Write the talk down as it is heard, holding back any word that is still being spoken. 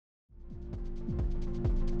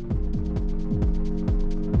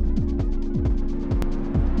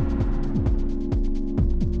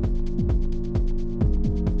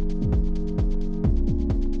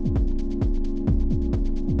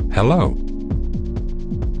Hello.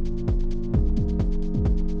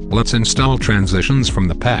 Let's install transitions from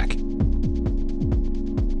the pack.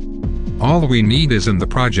 All we need is in the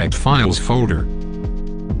project files folder.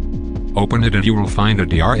 Open it and you will find a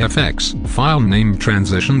DRFX file named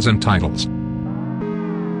Transitions and Titles.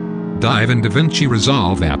 Dive in Davinci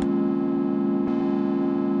Resolve app.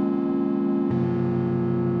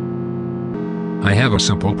 I have a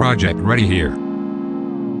simple project ready here.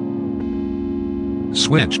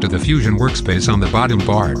 Switch to the Fusion workspace on the bottom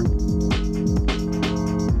bar.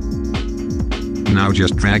 Now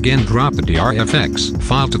just drag and drop the DRFX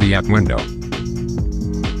file to the app window.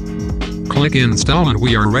 Click Install and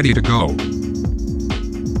we are ready to go.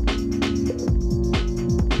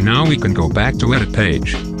 Now we can go back to Edit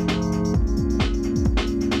page.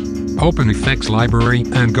 Open Effects Library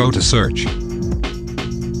and go to Search.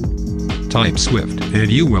 Type Swift and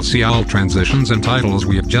you will see all transitions and titles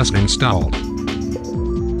we have just installed.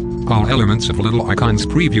 All elements of little icons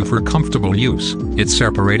preview for comfortable use. It's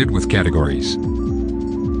separated with categories.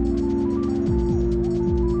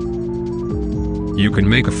 You can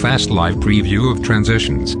make a fast live preview of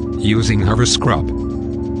transitions using Hover Scrub.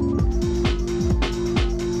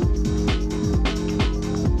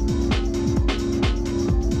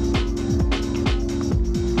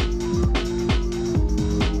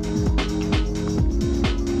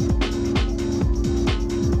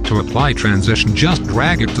 To apply transition, just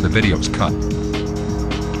drag it to the video's cut.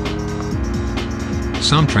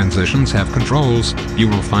 Some transitions have controls. You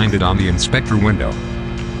will find it on the inspector window.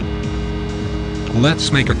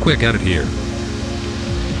 Let's make a quick edit here.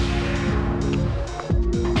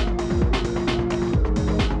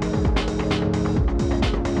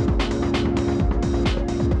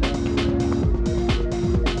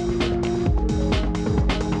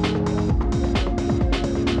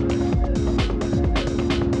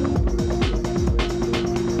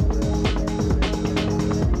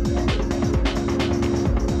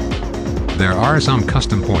 There are some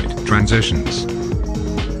custom point transitions.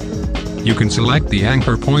 You can select the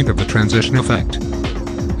anchor point of the transition effect.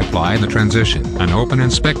 Apply the transition and open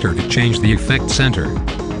Inspector to change the effect center.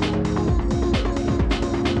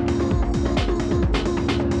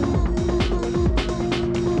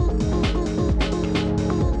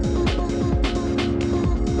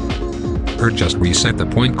 Or just reset the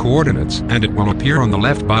point coordinates and it will appear on the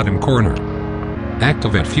left bottom corner.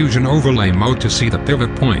 Activate Fusion Overlay Mode to see the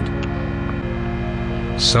pivot point.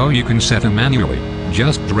 So you can set them manually.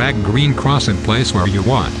 Just drag green cross in place where you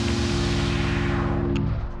want.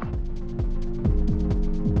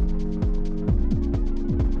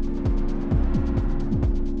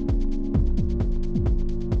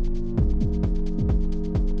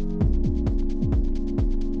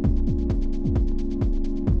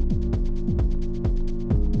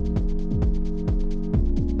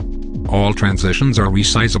 All transitions are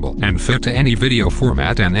resizable and fit to any video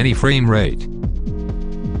format and any frame rate.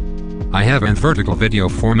 I have a vertical video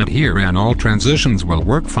format here and all transitions will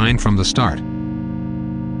work fine from the start.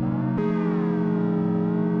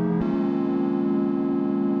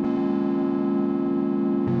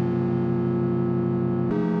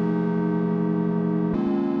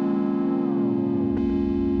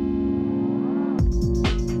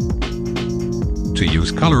 To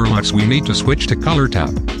use Color Luts, we need to switch to Color tab.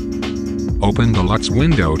 Open the Luts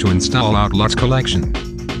window to install our Luts collection.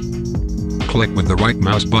 Click with the right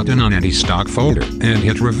mouse button on any stock folder and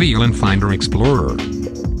hit Reveal in Finder Explorer.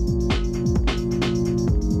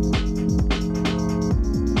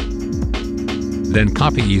 Then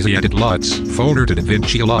copy EasyEdit Luts folder to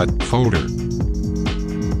Davinci Lut folder.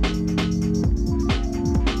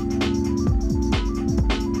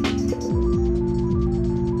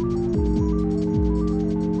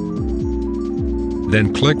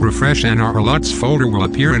 Then click Refresh and our Luts folder will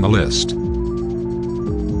appear in the list.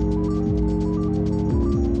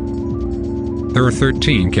 There are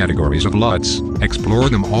 13 categories of Luts. Explore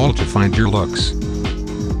them all to find your looks.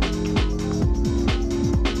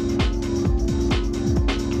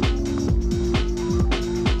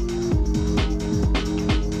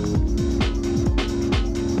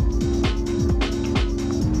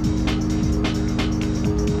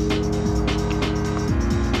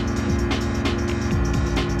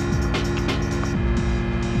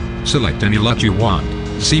 Select any LUT you want,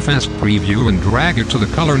 see Fast Preview and drag it to the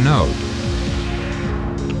color node.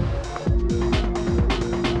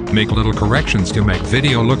 Make little corrections to make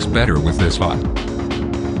video looks better with this LUT.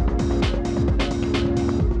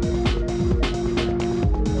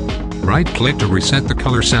 Right-click to reset the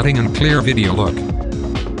color setting and clear video look.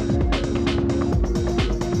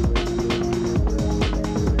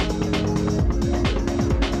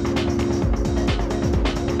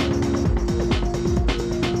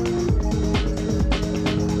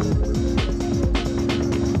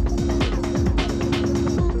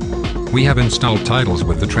 We have installed titles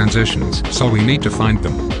with the transitions, so we need to find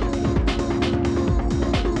them.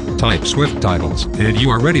 Type Swift Titles, and you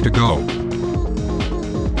are ready to go.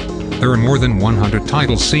 There are more than 100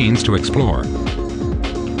 title scenes to explore.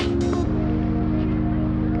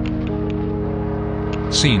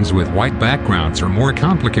 Scenes with white backgrounds are more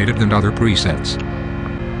complicated than other presets.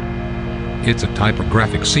 It's a type of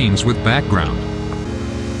graphic scenes with background.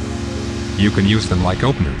 You can use them like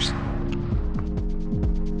openers.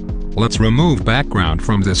 Let's remove background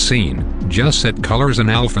from this scene. Just set colors and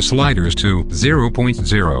alpha sliders to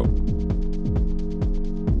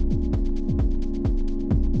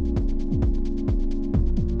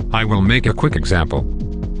 0.0. I will make a quick example.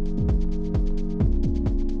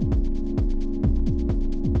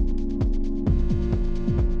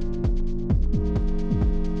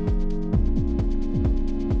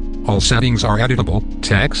 All settings are editable: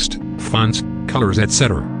 text, fonts, colors,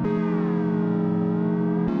 etc.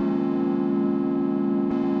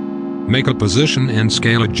 Make a position and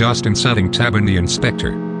scale adjust in Setting tab in the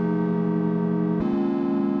inspector.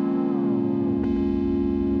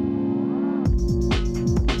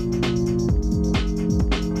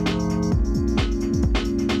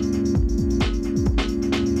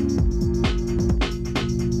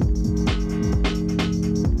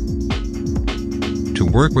 To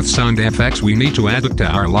work with sound effects, we need to add it to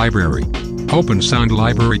our library. Open Sound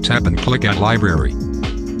Library tab and click Add Library.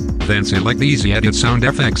 Then select the EasyEdit Sound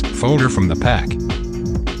Effects folder from the pack.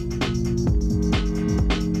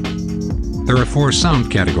 There are 4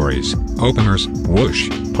 sound categories: openers, whoosh,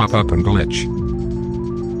 pop-up and glitch.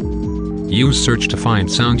 Use search to find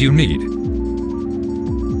sound you need.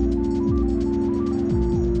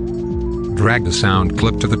 Drag the sound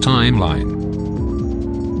clip to the timeline.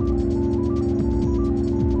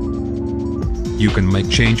 You can make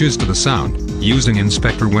changes to the sound using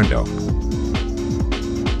Inspector window.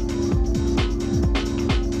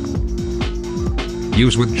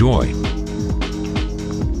 Use with joy.